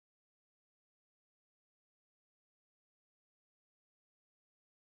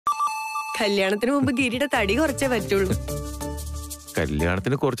കല്യാണത്തിന് മുമ്പ് ഗിരിയുടെ തടി കുറച്ചേ പറ്റുള്ളൂ.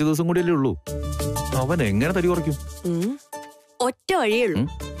 കല്യാണത്തിന് കുറച്ച് ദിവസം കൂടിയല്ലേ ഉള്ളൂ. അവൻ എങ്ങനെ തടി കുറയ്ക്കും? ഒറ്റ വഴിയേ ഉള്ളൂ,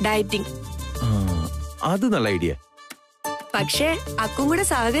 ഡയറ്റിംഗ്. അത് നല്ല ഐഡിയ. പക്ഷേ അക്കും കൂടെ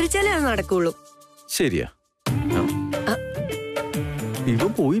സഹകരിച്ചാലേ അത് നടക്കുള്ളൂ. ശരിയാ. ഇവ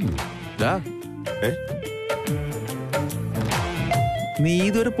പോയില്ലേ? നീ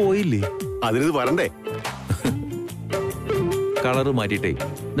ഇതുവരെ പോയില്ലേ? അതിന് വരണ്ടേ? കളറ് മാറ്റിയിട്ടേ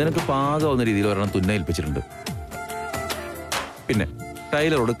നിനക്ക് പാകമാവുന്ന രീതിയിൽ ഒരെണ്ണം തുന്ന ഏൽപ്പിച്ചിട്ടുണ്ട്. പിന്നെ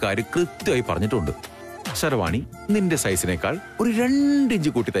ടൈലറോട് കാര്യം കൃത്യമായി പറഞ്ഞിട്ടുണ്ട്. ശരവാണി നിന്റെ സൈസിനേക്കാൾ ഒരു 2 ഇഞ്ച്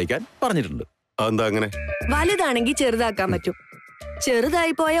കൂട്ടി തയ്ക്കാൻ പറഞ്ഞിട്ടുണ്ട്. അതെന്താ അങ്ങനെ? വലുതാണെങ്കിൽ ചെറുതാക്കാൻ പറ്റും,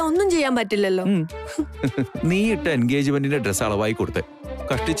 ചെറുതായി പോയാ ഒന്നും ചെയ്യാൻ പറ്റില്ലല്ലോ. നീ ഇട്ട എൻഗേജ്മെന്റിന്റെ ഡ്രസ് അളവായി കൊടുത്തേ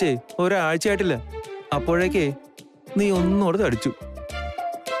കഷ്ടിച്ചേ ഒരാഴ്ച ആയിട്ടില്ല. അപ്പോഴേക്കേ നീ ഒന്നോട് തടിച്ചു.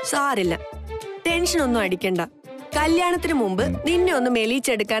 സാരില്ല, ടെൻഷൻ ഒന്നും അടിക്കണ്ട. കല്യാണത്തിന് മുമ്പ് നിന്നെ ഒന്ന്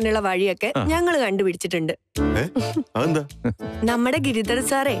മെലിച്ചെടുക്കാനുള്ള വഴിയൊക്കെ ഞങ്ങൾ കണ്ടുപിടിച്ചിട്ടുണ്ട്. നമ്മുടെ ഗിരിധർ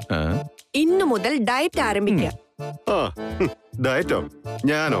സാറേ ഇന്നു മുതൽ ഡയറ്റ് ആരംഭിക്കാം. ഡയറ്റോ?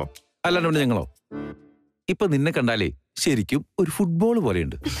 ഞാനോ? അല്ലാണ്ട് ഞങ്ങളോ? ഇപ്പൊ നിന്നെ കണ്ടാലേ ശരിക്കും ഒരു ഫുട്ബോൾ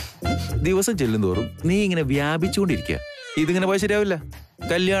പോലെയുണ്ട്. ദിവസം ചെല്ലുന്തോറും നീ ഇങ്ങനെ വ്യാപിച്ചുകൊണ്ടിരിക്കുക. ഇതിങ്ങനെ പോയാൽ ശരിയാവില്ല.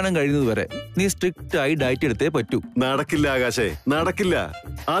 കല്യാണം കഴിയുന്നത് വരെ നീ സ്ട്രിക്റ്റ് ആയി ഡയറ്റ് എടുത്തേ പറ്റൂ. നടക്കില്ല ആകാശേ, നടക്കില്ല.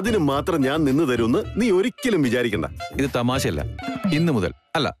 അതിന് മാത്രം ഞാൻ നിന്ന് തരുമെന്ന് നീ ഒരിക്കലും വിചാരിക്കണ്ട. ഇത് തമാശയല്ല. ഇന്ന് മുതൽ,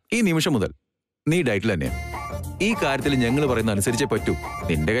 അല്ല ഈ നിമിഷം മുതൽ നീ ഡയറ്റിൽ തന്നെയാ. ഈ കാര്യത്തിൽ ഞങ്ങൾ പറയുന്ന അനുസരിച്ചേ പറ്റൂ.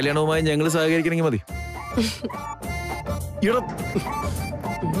 നിന്റെ കല്യാണവുമായി ഞങ്ങൾ സഹകരിക്കണമെങ്കിൽ മതി.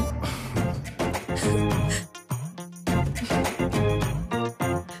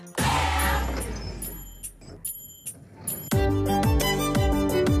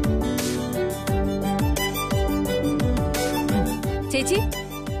 ചേച്ചി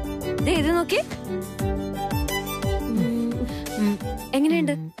ഇത് നോക്കി,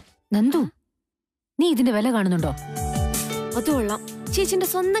 എങ്ങനെയുണ്ട്? നന്ദു, നീ ഇതിന്റെ വില കാണുന്നുണ്ടോ? അത് കൊള്ളാം. ചേച്ചിന്റെ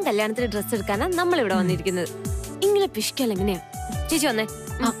സ്വന്തം കല്യാണത്തിന് ഡ്രസ് എടുക്കാനാ നമ്മൾ ഇവിടെ വന്നിരിക്കുന്നത്. ഇങ്ങനെ പിഷ്കൽ എങ്ങനെയാ? ചേച്ചി വന്നേ.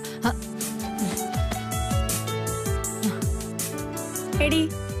 എടി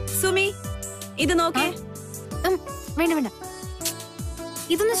സുമി, ഇത് നോക്കേ. വേണ്ട വേണ്ട,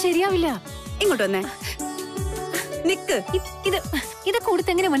 ഇതൊന്നും ശരിയാവില്ല. ഇങ്ങോട്ട് വന്നേ. നിക്ക്. ഇതൊക്കെ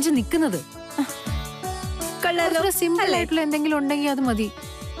കൊടുത്ത് എങ്ങനെ മനുഷ്യൻ നിക്കുന്നത്? സിമ്പിൾ ആയിട്ടുള്ള എന്തെങ്കിലും ഉണ്ടെങ്കിൽ അത് മതി.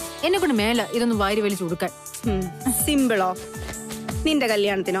 എന്നെ കൊണ്ട് മേല ഇതൊന്നും വാരി വലിച്ചു കൊടുക്കാൻ. സിമ്പിളോ? നിന്റെ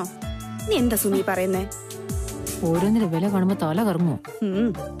കല്യാണത്തിനോ? നീ എന്താ സുമി പറയുന്നേ? ഓരോന്നിന്റെ വില കാണുമ്പോ തല കറങ്ങുമോ?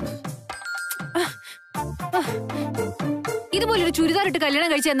 ഇതുപോലൊരു ചുരിദാർ ഇട്ട്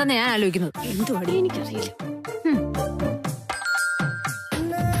കല്യാണം കഴിച്ച എന്താന്ന് ഞാൻ ആലോചിക്കുന്നത്. എന്തുവാടി എനിക്കറിയില്ല.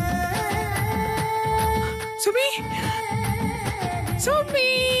 സുമി, സുമി,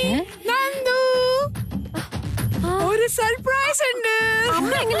 നന്ദു, ഒരു സർപ്രൈസ് ഉണ്ട്.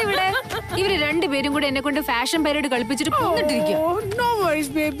 അമ്മ എങ്ങനെ ഇവിടെ? ഇവര് രണ്ടുപേരും കൂടെ എന്നെ കൊണ്ട് fashion parade കളിപ്പിച്ചിട്ട് പോന്നിട്ടിരിക്കുക. No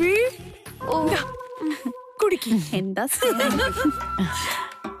worries baby. കുടിക്ക്. എന്താ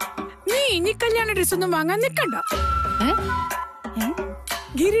നീ ഇനി കല്യാണ ഡ്രസ് ഒന്നും വാങ്ങാൻ നിൽക്കണ്ട.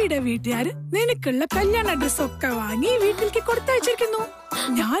 ഗിരിയുടെ വീട്ടുകാര് നിനക്കുള്ള കല്യാണ ഡ്രസ് ഒക്കെ വാങ്ങി വീട്ടിലേക്ക് കൊടുത്തയച്ചിരിക്കുന്നു.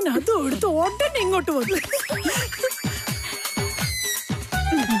 ഞാൻ അതും എടുത്ത് ഉടനെ ഇങ്ങോട്ട് വന്നു.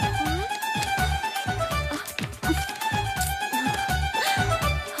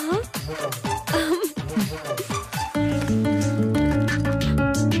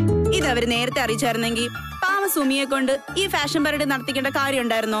 ഇതവര് നേരത്തെ അറിയിച്ചായിരുന്നെങ്കിൽ പാവ സുമിയെ കൊണ്ട് ഈ ഫാഷൻ പരേഡ് നടത്തിക്കേണ്ട കാര്യം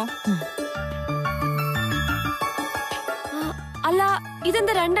ഉണ്ടായിരുന്നോ? അല്ല,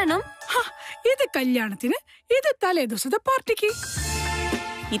 ഇതെന്താ രണ്ടെണ്ണം? ഇത് കല്യാണത്തിന്, ഇത് തലേ ദിവസത്തെ പാർട്ടിക്ക്.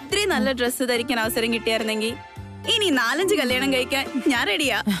 ഇത്രയും നല്ല ഡ്രസ്സ് ധരിക്കാൻ അവസരം കിട്ടിയായിരുന്നെങ്കിൽ ഇനി 4-5 കല്യാണം കഴിക്കാൻ ഞാൻ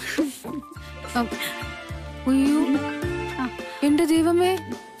റെഡിയാ. അയ്യോ എന്റെ ദൈവമേ,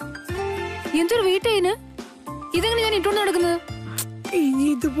 എന്തൊരു വീട്ടേന് ഇതെങ്ങനെ ഞാൻ ഇട്ടോണ്ട് നടക്കുന്നത്? ഇനി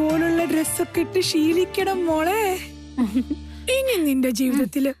ഇതുപോലുള്ള ഡ്രസ്സൊക്കെ ഇട്ട് ശീലിക്കണം മോളെ. ഇനി നിന്റെ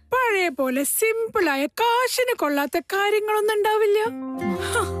ജീവിതത്തില് പഴയ പോലെ സിമ്പിളായ കാശിന് കൊള്ളാത്ത കാര്യങ്ങളൊന്നും ഉണ്ടാവില്ല.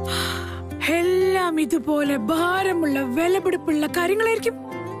 എല്ലാം ഇതുപോലെ ഭാരമുള്ള വിലപിടിപ്പുള്ള കാര്യങ്ങളായിരിക്കും.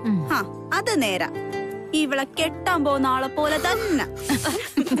 അത് നേരാ. ഇവളെ കെട്ടാൻ പോകുന്ന ആളെ പോലെ തന്നെ.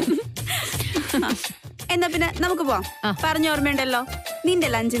 എന്നാ പിന്നെ നമുക്ക് പോവാം. പറഞ്ഞ ഓർമ്മയുണ്ടല്ലോ, നിന്റെ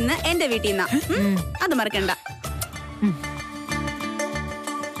ലഞ്ചിന്ന് എന്റെ വീട്ടിൽ നിന്നാ. അത് മറക്കണ്ട.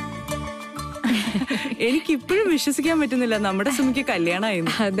 എനിക്കിപ്പോഴും വിശ്വസിക്കാൻ പറ്റുന്നില്ല നമ്മുടെ സുമിക്ക്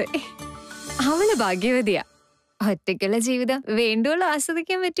കല്യാണമായിരുന്നു. അതെ, അവള് ഭാഗ്യവതിയാ. ഒറ്റയ്ക്കുള്ള ജീവിതം വേണ്ടുവോളം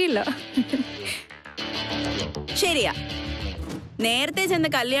ആസ്വദിക്കാൻ പറ്റില്ല. ശരിയാ, നേരത്തെ ചെന്ന്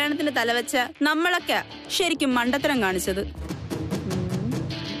കല്യാണത്തിന് തലവെച്ച നമ്മളൊക്കെ ശരിക്കും മണ്ടത്തരം കാണിച്ചത്.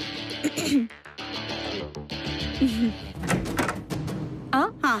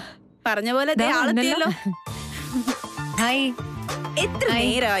 പറഞ്ഞ പോലെ ആളെത്തിയല്ലോ. ഹായ്. എത്ര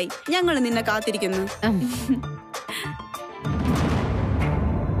നേരമായി ഞങ്ങൾ നിന്നെ കാത്തിരിക്കുന്നു.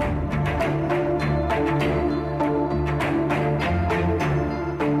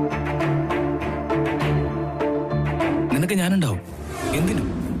 നിനക്ക് ഞാനുണ്ടാവും. എന്തിനും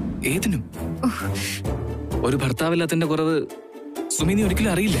ഏതിനും. ഒരു ഭർത്താവില്ലാത്തതിന്റെ കുറവ് സുമി നീ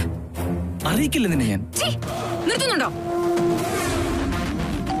ഒരിക്കലും അറിയില്ല. അറിയിക്കില്ല നിന്നെ ഞാൻ. നിർത്തുന്നുണ്ടോ?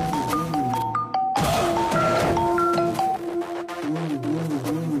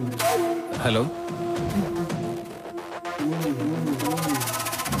 ഹലോ.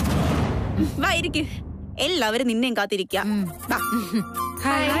 വാ ഇരിക്ക്. എല്ലാവരും നിന്നെയും കാത്തിരിക്കാം.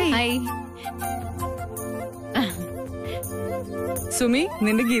 ഹായ്. സുമി,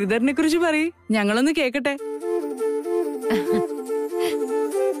 നിന്റെ ഗിരിധറിനെ കുറിച്ച് പറയ്, ഞങ്ങളൊന്ന് കേക്കട്ടെ.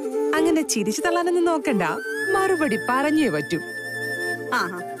 അങ്ങനെ ചിരിച്ചു തള്ളാനൊന്നും നോക്കണ്ട, മറുപടി പറഞ്ഞേ പറ്റൂ.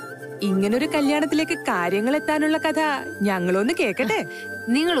 ഇങ്ങനൊരു കല്യാണത്തിലേക്ക് കാര്യങ്ങൾ എത്താനുള്ള കഥ ഞങ്ങളൊന്ന് കേക്കട്ടെ.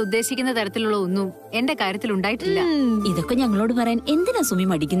 നിങ്ങൾ ഉദ്ദേശിക്കുന്ന തരത്തിലുള്ള ഒന്നും എന്റെ കാര്യത്തിൽ ഉണ്ടായിട്ടില്ല. ഇതൊക്കെ ഞങ്ങളോട് പറയാൻ എന്തിനാ സുമി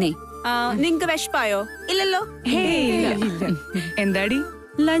മടിക്കുന്നേ? നിങ്ങക്ക് വിശപ്പായോ? ഇല്ലല്ലോ. എന്താടി,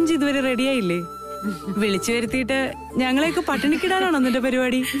 ലഞ്ച് ഇതുവരെ റെഡിയായില്ലേ? വിളിച്ചു വരുത്തിയിട്ട് ഞങ്ങളെയൊക്കെ പട്ടിണിക്കിടാനാണോ നിന്റെ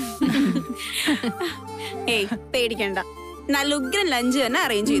പരിപാടി? ഏയ് പേടിക്കണ്ട, നല്ല ഉഗ്രൻ ലഞ്ച് തന്നെ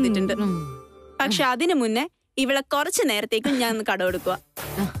അറേഞ്ച് ചെയ്തിട്ടുണ്ട്. പക്ഷെ അതിനു മുന്നേ ഇവളെ കുറച്ചു നേരത്തേക്കും ഞാൻ ഒന്ന് കടമെടുക്കുക.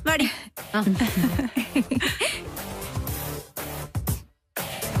 വടി.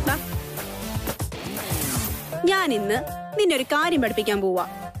 ഞാൻ ഇന്ന് നിന്നെ ഒരു കാര്യം പഠിപ്പിക്കാൻ പോവാ.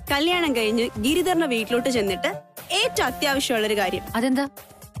 കല്യാണം കഴിഞ്ഞ് ഗിരിധറിന്റെ വീട്ടിലോട്ട് ചെന്നിട്ട് ഏറ്റവും അത്യാവശ്യമുള്ളൊരു കാര്യം. അതെന്താ?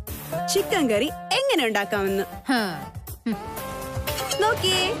 ചിക്കൻ കറി എങ്ങനെ ഉണ്ടാക്കാമെന്ന്.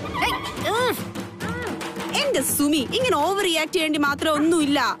 നോക്കിയേ, എന്റെ സുമി ഇങ്ങനെ ഓവർ റിയാക്ട് ചെയ്യേണ്ടി മാത്രം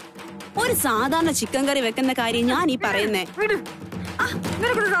ഒന്നുമില്ല. ഒരു സാധാരണ ചിക്കൻ കറി വെക്കുന്ന കാര്യം ഞാൻ ഈ പറയുന്നേ.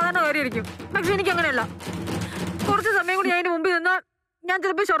 നിനക്കൊരു സാധാരണ കാര്യമായിരിക്കും, പക്ഷെ എനിക്ക് അങ്ങനെയല്ല. കുറച്ച് സമയം കൂടി അതിന് മുമ്പിൽ നിന്നാ ഞാൻ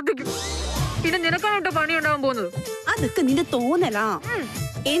ചിലപ്പോ ഛർദ്ദിക്കും. പിന്നെ നിനക്കാണ് പണി ഉണ്ടാവാൻ പോകുന്നത്. അതൊക്കെ നിന്റെ തോന്നലാ.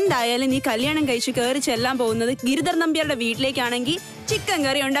 എന്തായാലും നീ കല്യാണം കഴിച്ച് കയറി ചെല്ലാൻ പോകുന്നത് ഗിരിധർ നമ്പ്യാരുടെ വീട്ടിലേക്കാണെങ്കിൽ ചിക്കൻ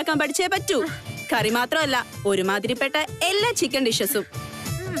കറി ഉണ്ടാക്കാൻ പഠിച്ചേ പറ്റൂ. കറി മാത്രമല്ല, ഒരുമാതിരിപ്പെട്ട എല്ലാ ചിക്കൻ ഡിഷസും.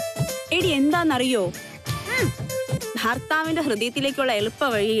 എടി എന്താന്നറിയോ, ഭർത്താവിന്റെ ഹൃദയത്തിലേക്കുള്ള എളുപ്പ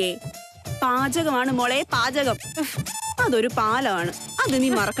വഴിയേ പാചകമാണ് മോളെ, പാചകം. അതൊരു പാലമാണ്, അത് നീ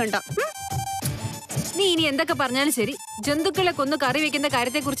മറക്കണ്ട. നീ ഇനി എന്തൊക്കെ പറഞ്ഞാലും ശരി, ജന്തുക്കളെ കൊന്ന് കറി വെക്കുന്ന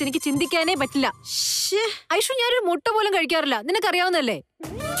കാര്യത്തെ കുറിച്ച് എനിക്ക് ചിന്തിക്കാനേ പറ്റില്ല. ഐഷു, ഞാനൊരു മുട്ട പോലും കഴിക്കാറില്ല, നിനക്കറിയാവുന്നല്ലേ?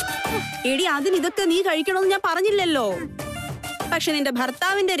 എടി അതിന് ഇതൊക്കെ നീ കഴിക്കണമെന്ന് ഞാൻ പറഞ്ഞില്ലല്ലോ. പക്ഷെ നിന്റെ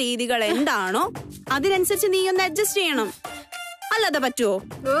ഭർത്താവിന്റെ രീതികൾ എന്താണോ അതിനനുസരിച്ച് നീ ഒന്ന് അഡ്ജസ്റ്റ് ചെയ്യണം, അല്ലാതെ പറ്റുമോ?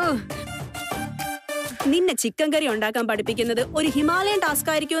 നിന്നെ ചിക്കൻ കറി ഉണ്ടാക്കാൻ പഠിപ്പിക്കുന്നത് ഒരു ഹിമാലയൻ ടാസ്ക്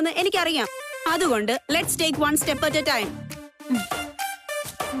ആയിരിക്കുമെന്ന് എനിക്കറിയാം. അതുകൊണ്ട് let's take one step at A time.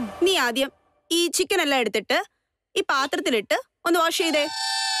 നീ ആദ്യം ഈ ചിക്കൻ എല്ലാം എടുത്തിട്ട് ഈ പാത്രത്തിലിട്ട് ഒന്ന് വാഷ് ചെയ്തേ.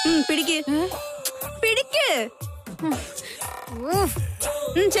 പിടിക്ക് പിടിക്ക്,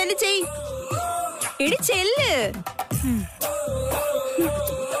 ചെല്ല് ചെയ്. എടി ചെല്ല്.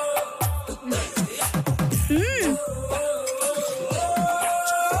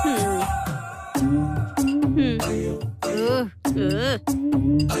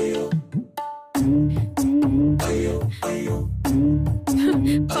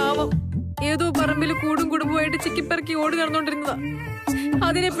 പാവം, ഏതോ പറമ്പിൽ കൂടും കുടുംബമായിട്ട് ചിക്കിപ്പിറക്കി ഓടി നടന്നോണ്ടിരുന്നതാ.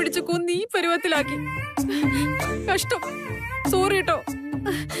 അതിനെ പിടിച്ച് കൊന്ന് ഈ പരുവത്തിലാക്കി. കഷ്ടം, സോറി കേട്ടോ.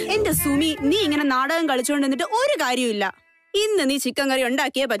 എന്റെ സുമി, നീ ഇങ്ങനെ നാടകം കളിച്ചോണ്ട് നിന്നിട്ട് ഒരു കാര്യമില്ല. ഇന്ന് നീ ചിക്കൻ കറി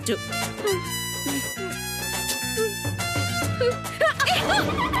ഉണ്ടാക്കിയേ പറ്റൂ.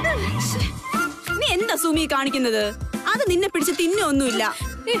 നീ എന്താ സുമി കാണിക്കുന്നത്? അത് നിന്നെ പിടിച്ച് തിന്നൊന്നുമില്ല.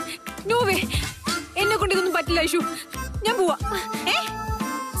 നോവേ, എന്നെ കൊണ്ട് ഇതൊന്നും പറ്റില്ല ഐഷു, ഞാൻ പോവാ.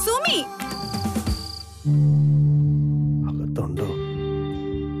 സുമി അകത്തുണ്ടോ?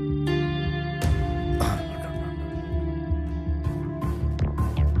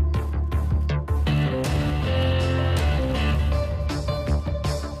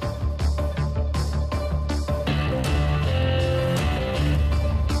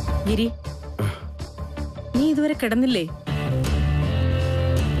 ഗിരി, നീ ഇതുവരെ കിടന്നില്ലേ?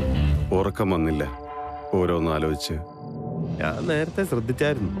 ഉറക്കം വന്നില്ല, ഓരോന്നാലോചിച്ച്. ഞാൻ നേരത്തെ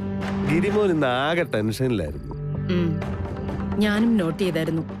ശ്രദ്ധിച്ചായിരുന്നു. ഗിരിമോൻ ഇന്ന് ആകെ ടെൻഷനിലായിരുന്നു. ഞാനും നോട്ട്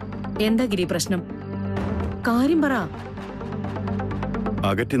ചെയ്തായിരുന്നു. എന്താ ഗിരി പ്രശ്നം? കാര്യം പറ.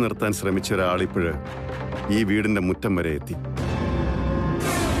 അകറ്റി നിർത്താൻ ശ്രമിച്ച ഒരാളിപ്പോഴ് ഈ വീടിന്റെ മുറ്റം വരെ എത്തി.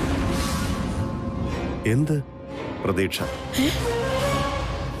 എന്ത് പ്രതീക്ഷ?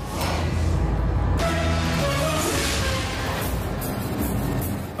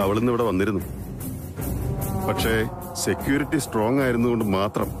 അവളിന്ന് ഇവിടെ വന്നിരുന്നു. പക്ഷേ സെക്യൂരിറ്റി സ്ട്രോങ് ആയിരുന്നുകൊണ്ട്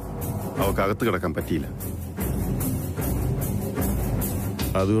മാത്രം അവൾക്ക് അകത്ത് കിടക്കാൻ പറ്റിയില്ല.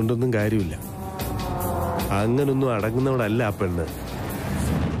 അതുകൊണ്ടൊന്നും കാര്യമില്ല. അങ്ങനൊന്നും അടങ്ങുന്നവളല്ല ആ പെണ്ണ്.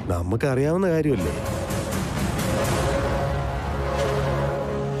 നമുക്കറിയാവുന്ന കാര്യമല്ലേ.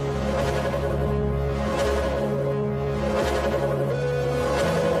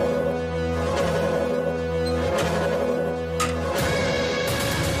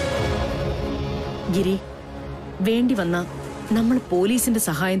 ഗിരി, വേണ്ടി വന്ന നമ്മൾ പോലീസിന്റെ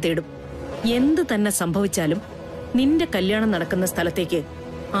സഹായം തേടും. എന്ത് തന്നെ സംഭവിച്ചാലും നിന്റെ കല്യാണം നടക്കുന്ന സ്ഥലത്തേക്ക്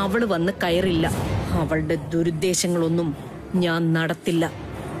അവള് വന്ന് കയറില്ല. അവളുടെ ദുരുദ്ദേശങ്ങളൊന്നും ഞാൻ നടത്തില്ല.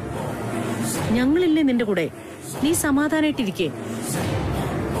 ഞങ്ങളില്ലേ നിന്റെ കൂടെ, നീ സമാധാനായിട്ടിരിക്കേ.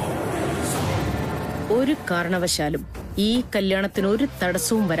 ഒരു കാരണവശാലും ഈ കല്യാണത്തിന് ഒരു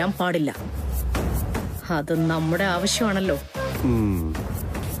തടസ്സവും വരാൻ പാടില്ല. അത് നമ്മുടെ ആവശ്യമാണല്ലോ.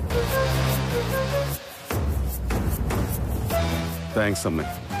 താങ്ക്സ് അമ്മ.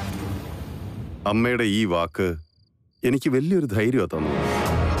 അമ്മയുടെ ഈ വാക്ക് എനിക്ക് വലിയൊരു ധൈര്യമാ തന്നു.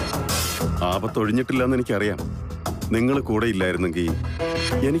 ആപത്തൊഴിഞ്ഞിട്ടില്ലെന്ന് എനിക്കറിയാം. നിങ്ങൾ കൂടെ ഇല്ലായിരുന്നെങ്കിൽ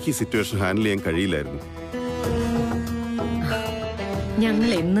എനിക്ക് ഈ സിറ്റുവേഷൻ ഹാൻഡിൽ ചെയ്യാൻ കഴിയില്ലായിരുന്നു. ഞങ്ങൾ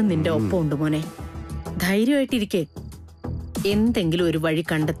എന്നും നിന്റെ ഒപ്പം ഉണ്ട് മോനെ. ധൈര്യമായിട്ടിരിക്കേ. എന്തെങ്കിലും ഒരു വഴി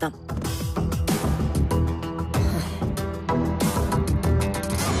കണ്ടെത്താം.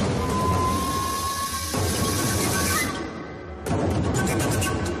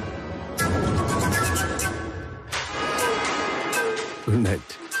 Good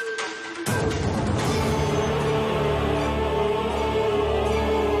night.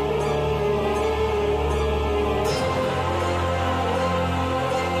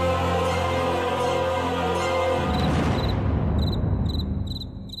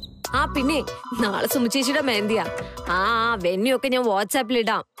 ആ പിന്നെ നാളെ സുമിച്ചേച്ചിയുടെ മെഹന്തിയാ. വെന്യൂ ഒക്കെ ഞാൻ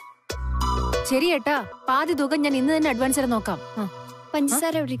വാട്സാപ്പിലിടാം. ശരി ഏട്ടാ, പാതി തുക ഞാൻ ഇന്ന് തന്നെ അഡ്വാൻസ് തരാൻ നോക്കാം.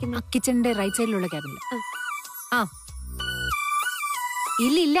 പഞ്ചസാര കിച്ചണിന്റെ റൈറ്റ് സൈഡിലുള്ള ക്യാബിനിൽ.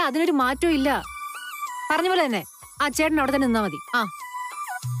 ഇല്ല, അതിനൊരു മാറ്റവും ഇല്ല. പറഞ്ഞ പോലെ തന്നെ ആ ചേട്ടൻ അവിടെ തന്നെ നിന്നാ മതി.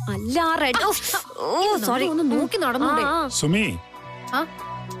 സോറി, ഒന്ന് നോക്കി നടന്നൂടെ? സുമി,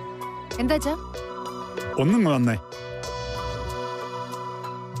 എന്താച്ചാ? ഒന്നും വന്നേ.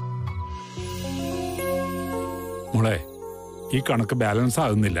 മോളെ, ഈ കണക്ക് ബാലൻസ്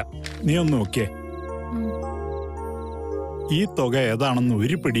ആകുന്നില്ല. നീ ഒന്ന് നോക്കിയേ. ഈ തുക ഏതാണെന്ന്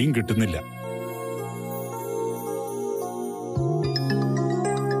ഒരു പിടിയും കിട്ടുന്നില്ല.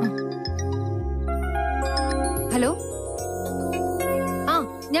 ഹലോ,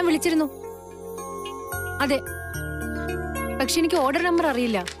 ഞാൻ വിളിച്ചിരുന്നു. അതെ, പക്ഷെ എനിക്ക് ഓർഡർ നമ്പർ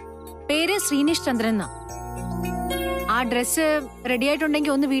അറിയില്ല. പേര് ശ്രീനിഷ് ചന്ദ്രൻ എന്നാ. ആ ഡ്രസ് റെഡി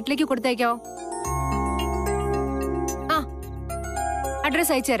ആയിട്ടുണ്ടെങ്കിൽ ഒന്ന് വീട്ടിലേക്ക് കൊടുത്തേക്കാവോ?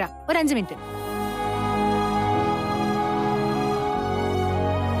 അഡ്രസ് അയച്ചു തരാം. ഒരു 5 മിനിറ്റ്.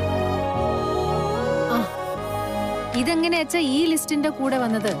 ഇതെങ്ങനെയാച്ചാ ഈ ലിസ്റ്റിന്റെ കൂടെ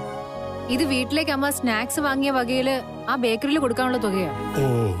വന്നത്? ഇത് വീട്ടിലേക്ക് അമ്മ സ്നാക്സ് വാങ്ങിയ വകയില് ആ ബേക്കറിയിൽ കൊടുക്കാനുള്ള തുകയാ. ഓ,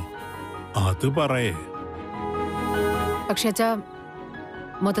 അത് പറയേ. പക്ഷെ അച്ഛാ,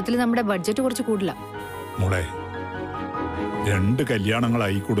 മൊത്തത്തിൽ നമ്മുടെ ബഡ്ജറ്റ് കുറച്ച് കൂടില്ല. മോളെ, 2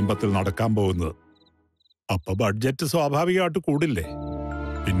 കല്യാണങ്ങളായി കുടുംബത്തിൽ നടക്കാൻ പോകുന്നത്. അപ്പൊ ബഡ്ജറ്റ് സ്വാഭാവികമായിട്ട് കൂടില്ലേ?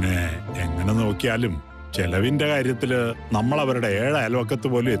 പിന്നെ എങ്ങനെ നോക്കിയാലും ചെലവിന്റെ കാര്യത്തില് നമ്മൾ അവരുടെ 7 അയൽവക്കത്ത്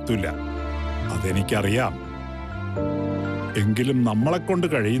പോലും എത്തൂല. അതെനിക്കറിയാം. എങ്കിലും നമ്മളെ കൊണ്ട്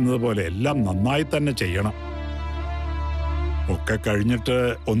കഴിയുന്നത് പോലെ എല്ലാം നന്നായി തന്നെ ചെയ്യണം. ഒക്കെ കഴിഞ്ഞിട്ട്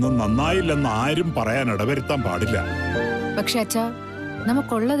ഒന്നും നന്നായില്ലെന്ന് ആരും പറയാൻ ഇടവരുത്താൻ പാടില്ല. പക്ഷെ അച്ഛാ,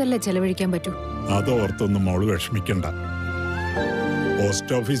 നമുക്കുള്ളതല്ലേ ചെലവഴിക്കാൻ പറ്റൂ. അതോർത്തൊന്നും മോള് വിഷമിക്കണ്ട.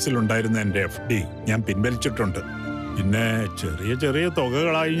 പോസ്റ്റ് ഓഫീസിലുണ്ടായിരുന്ന എന്റെ FD ഞാൻ പിൻവലിച്ചിട്ടുണ്ട്. പിന്നെ ചെറിയ ചെറിയ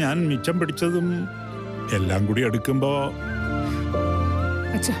തുകകളായി ഞാൻ മിച്ചം പിടിച്ചതും എല്ലാം കൂടി എടുക്കുമ്പോ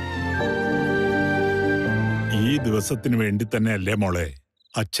ഈ ദിവസത്തിന് വേണ്ടി തന്നെ അല്ലേ മോളെ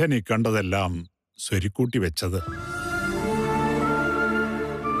അച്ഛൻ ഈ കണ്ടതെല്ലാം സ്വരുക്കൂട്ടി വെച്ചത്.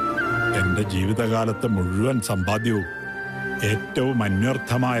 എന്റെ ജീവിതകാലത്തെ മുഴുവൻ സമ്പാദ്യവും ഏറ്റവും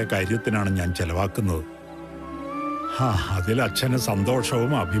അന്വർത്ഥമായ കാര്യത്തിനാണ് ഞാൻ ചെലവാക്കുന്നത്. അതിൽ അച്ഛന്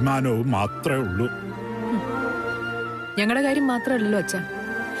സന്തോഷവും അഭിമാനവും മാത്രമേ ഉള്ളൂ. ഞങ്ങളുടെ കാര്യം മാത്രമല്ലല്ലോ അച്ഛാ,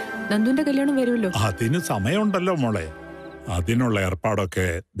 നന്ദുവിന്റെ കല്യാണം വരുമല്ലോ. അതിന് സമയമുണ്ടല്ലോ മോളെ. അതിനുള്ള ഏർപ്പാടൊക്കെ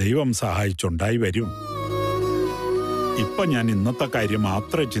ദൈവം സഹായിച്ചുണ്ടായി വരും. ഇപ്പൊ ഞാൻ ഇന്നത്തെ കാര്യം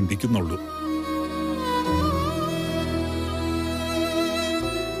മാത്രമേ ചിന്തിക്കുന്നുള്ളൂ.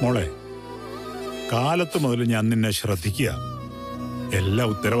 മോളെ, കാലത്ത് മുതൽ ഞാൻ നിന്നെ ശ്രദ്ധിക്കുക. എല്ലാ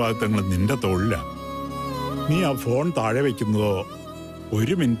ഉത്തരവാദിത്തങ്ങളും നിന്റെ തോളിലാ. നീ ആ ഫോൺ താഴെ വെക്കുന്നതോ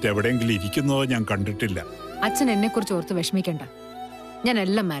 1 മിനിറ്റ് എവിടെയെങ്കിലും ഇരിക്കുന്നതോ ഞാൻ കണ്ടിട്ടില്ല. അച്ഛൻ എന്നെ കുറിച്ച് ഓർത്ത് വിഷമിക്കണ്ട. ഞാൻ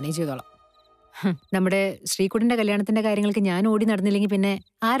എല്ലാം മാനേജ് ചെയ്തോളാം. നമ്മുടെ ശ്രീകുട്ടിന്റെ കല്യാണത്തിന്റെ കാര്യങ്ങൾക്ക് ഞാൻ ഓടി നടന്നില്ലെങ്കിൽ പിന്നെ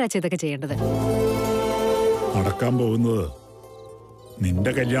ആരാ ഇതൊക്കെ ചെയ്യേണ്ടത്? നടക്കാൻ പോകുന്നത്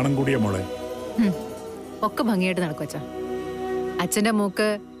നിന്റെ കല്യാണം കൂടിയാ മോളെ. ഒക്കെ ഭംഗിയായിട്ട് നടക്കും അച്ഛാ. അച്ഛന്റെ മൂക്ക്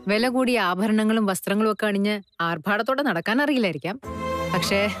വില കൂടിയ ആഭരണങ്ങളും വസ്ത്രങ്ങളും ഒക്കെ അണിഞ്ഞ് ആർഭാടത്തോടെ നടക്കാൻ അറിയില്ലായിരിക്കാം.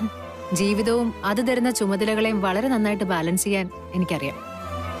 പക്ഷേ ജീവിതവും അത് തരുന്ന ചുമതലകളെയും വളരെ നന്നായിട്ട് ബാലൻസ് ചെയ്യാൻ എനിക്കറിയാം.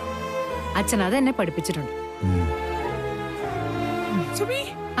 അച്ഛൻ അതെന്നെ പഠിപ്പിച്ചിട്ടുണ്ട്.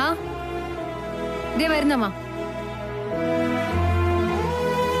 ആ ഇതേ വരുന്നമ്മ.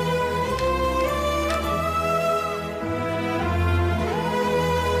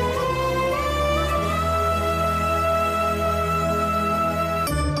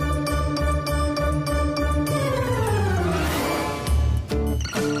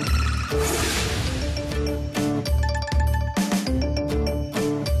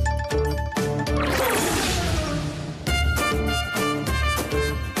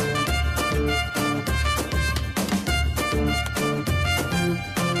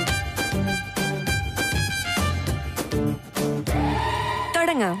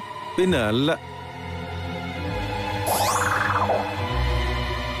 പിന്നെ അല്ല.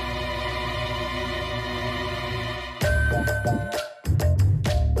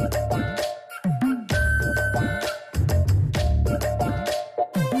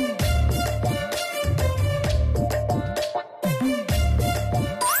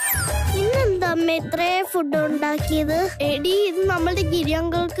 ഇന്നെന്താ അമ്മ ഇത്രേ ഫുഡ് ഉണ്ടാക്കിയത്? എടി, ഇത് നമ്മളുടെ ഗിരി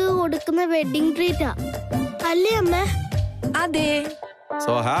അങ്കിൾക്ക് കൊടുക്കുന്ന വെഡിങ് ട്രീറ്റാ അല്ലേ അമ്മ? അതെ.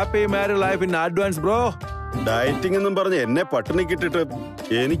 So happy married life in advance, bro. Dieting എന്നും പറഞ്ഞ് എന്നെ പട്ടിണിക്കിട്ടിട്ട്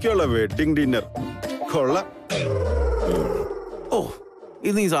എനിക്കുള്ള വെഡിങ് ഡിന്നർ കൊള്ളാം. ഓ,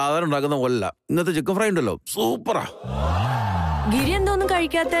 ഇത് നീ സാധാരണ ഉണ്ടാക്കുന്ന കൊല്ല. ഇന്നത്തെ ചിക്കൻ ഫ്രൈ ഉണ്ടല്ലോ, സൂപ്പറാ. ഗിരി എന്തോന്നും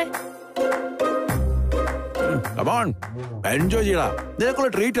കഴിക്കാത്തെ? എൻജോയ് ചെയ്യടാ, നിനക്കുള്ള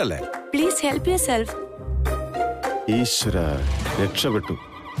ട്രീറ്റ് അല്ലേ. Please help yourself. ഈശ്വര, രക്ഷപ്പെട്ടു.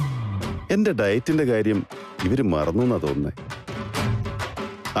 എന്റെ ഡയറ്റിന്റെ കാര്യം ഇവര് മറന്നു എന്നാ തോന്നുന്നേ.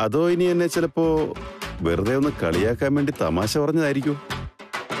 അതോ ഇനി എന്നെ ചിലപ്പോ വെറുതെ ഒന്ന് കളിയാക്കാൻ വേണ്ടി തമാശ പറഞ്ഞതായിരിക്കും.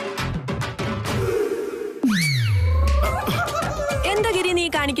 എന്താ ഗിരി നീ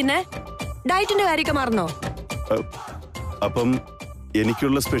കാണിക്കുന്നേ? ഡയറ്റിന്റെ കാര്യമൊക്കെ മറന്നോ? അപ്പം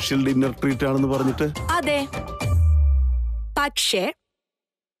എനിക്കുള്ള സ്പെഷ്യൽ ഡിന്നർ ട്രീറ്റ് ആണെന്ന് പറഞ്ഞിട്ട്? അതെ, പക്ഷേ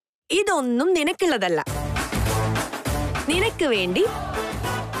ഇതൊന്നും നിനക്കുള്ളതല്ല. നിനക്ക് വേണ്ടി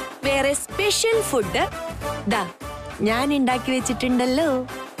വേറെ സ്പെഷ്യൽ ഫുഡ് ദാ ഞാൻ ഉണ്ടാക്കി വെച്ചിട്ടുണ്ടല്ലോ.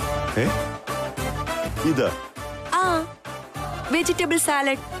 ഇതാ? ആ, വെജിറ്റബിൾ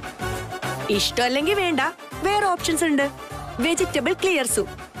സാലഡ്. ഇഷ്ടമല്ലെങ്കിൽ വേണ്ട, വേറെ ഓപ്ഷൻസ് ഉണ്ട്. വെജിറ്റബിൾ ക്ലിയർ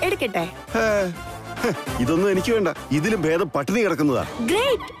സൂപ്പ് എടുക്കട്ടെ? ഇതൊന്നും എനിക്ക് വേണ്ട. ഇതിലും ഭേദം പട്ടിണി കിടക്കുന്നതാ.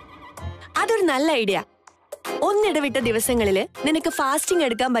 ഗ്രേറ്റ്, അതൊരു നല്ല ഐഡിയ. ഒന്നിടവിട്ട ദിവസങ്ങളില് നിനക്ക് ഫാസ്റ്റിംഗ്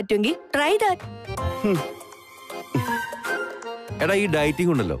എടുക്കാൻ പറ്റുമെങ്കിൽ ട്രൈ ദാറ്റ്. എടാ, ഈ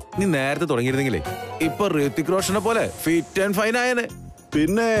ഡയറ്റിംഗ് ഉണ്ടല്ലോ, നീ നേരത്തെ തുടങ്ങിയിരുന്നെങ്കിലേ ഇപ്പൊ ഋതിക് റോഷനെ പോലെ ഫിറ്റ് ആൻഡ് ഫൈൻ ആയനെ.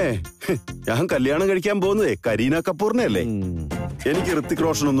 പിന്നെ ഞാൻ കല്യാണം കഴിക്കാൻ പോകുന്നതേ കരീന കപൂറിനെ അല്ലേ. എനിക്ക് ഋതിക്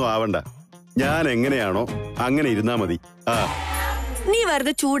റോഷൻ ഒന്നും ആവണ്ട. ഞാൻ എങ്ങനെയാണോ അങ്ങനെ ഇരുന്നാ മതി. നീ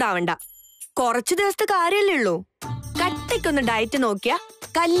വെറുതെ ചൂടാവണ്ട. കുറച്ചു ദിവസത്തെ കാര്യല്ലേ ഉള്ളൂ. കട്ടയ്ക്കൊന്ന് ഡയറ്റ് നോക്കിയാ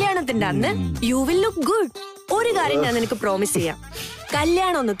കല്യാണത്തിന്റെ അന്ന് യു വിൽ ലുക്ക് ഗുഡ്. ഒരു കാര്യം ഞാൻ നിനക്ക് പ്രോമിസ് ചെയ്യാം.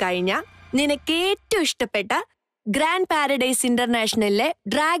 കല്യാണം ഒന്ന് കഴിഞ്ഞാ നിനക്ക് ഏറ്റവും ഇഷ്ടപ്പെട്ട ഗ്രാൻഡ് പാരഡൈസ് ഇന്റർനാഷണലിലെ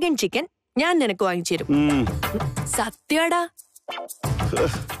ഡ്രാഗൺ ചിക്കൻ ഞാൻ നിനക്ക് വാങ്ങിച്ചു തരും. സത്യടാ,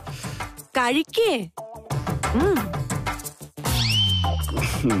 കഴിക്കേ.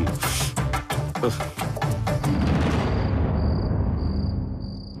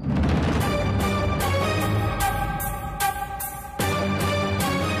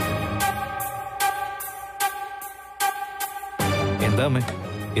 എന്താ അമ്മേ,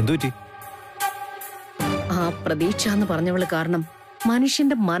 എന്തു പറ്റി? ആ പ്രതീക്ഷ എന്ന് പറഞ്ഞവള് കാരണം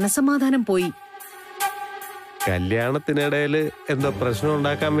മനുഷ്യന്റെ മനസമാധാനം പോയി. കല്യാണത്തിനിടയില് എന്തോ പ്രശ്നം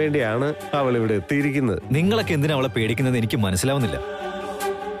ഉണ്ടാക്കാൻ വേണ്ടിയാണ് അവൾ ഇവിടെ എത്തിയിരിക്കുന്നത്. നിങ്ങളൊക്കെ എന്തിനാ അവളെ പേടിക്കുന്നത് എനിക്ക് മനസ്സിലാവുന്നില്ല.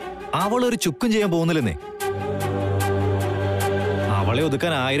 അവളൊരു ചുക്കും ചെയ്യാൻ പോകുന്നില്ലെന്നേ. അവളെ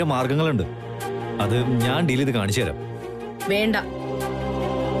ഒതുക്കാൻ 1000 മാർഗങ്ങളുണ്ട്. അത് ഞാൻ ഡീൽ ചെയ്ത് കാണിച്ചു തരാം. വേണ്ട,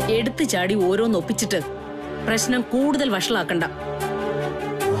 എടുത്തു ചാടി ഓരോന്നൊപ്പിച്ചിട്ട് പ്രശ്നം കൂടുതൽ വഷളാക്കണ്ട.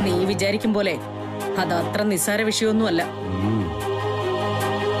 നീ വിചാരിക്കും പോലെ അത് അത്ര നിസ്സാര വിഷയമൊന്നുമല്ല.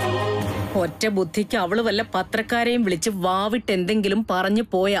 ഒറ്റ ബുദ്ധിക്ക് അവള് വല്ല പത്രക്കാരെയും വിളിച്ച് വാവിട്ട് എന്തെങ്കിലും പറഞ്ഞു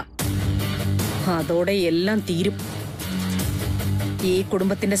പോയാ അതോടെ എല്ലാം തീരും. ഈ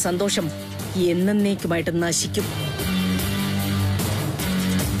കുടുംബത്തിന്റെ സന്തോഷം എന്നേക്കുമായിട്ട് നശിക്കും.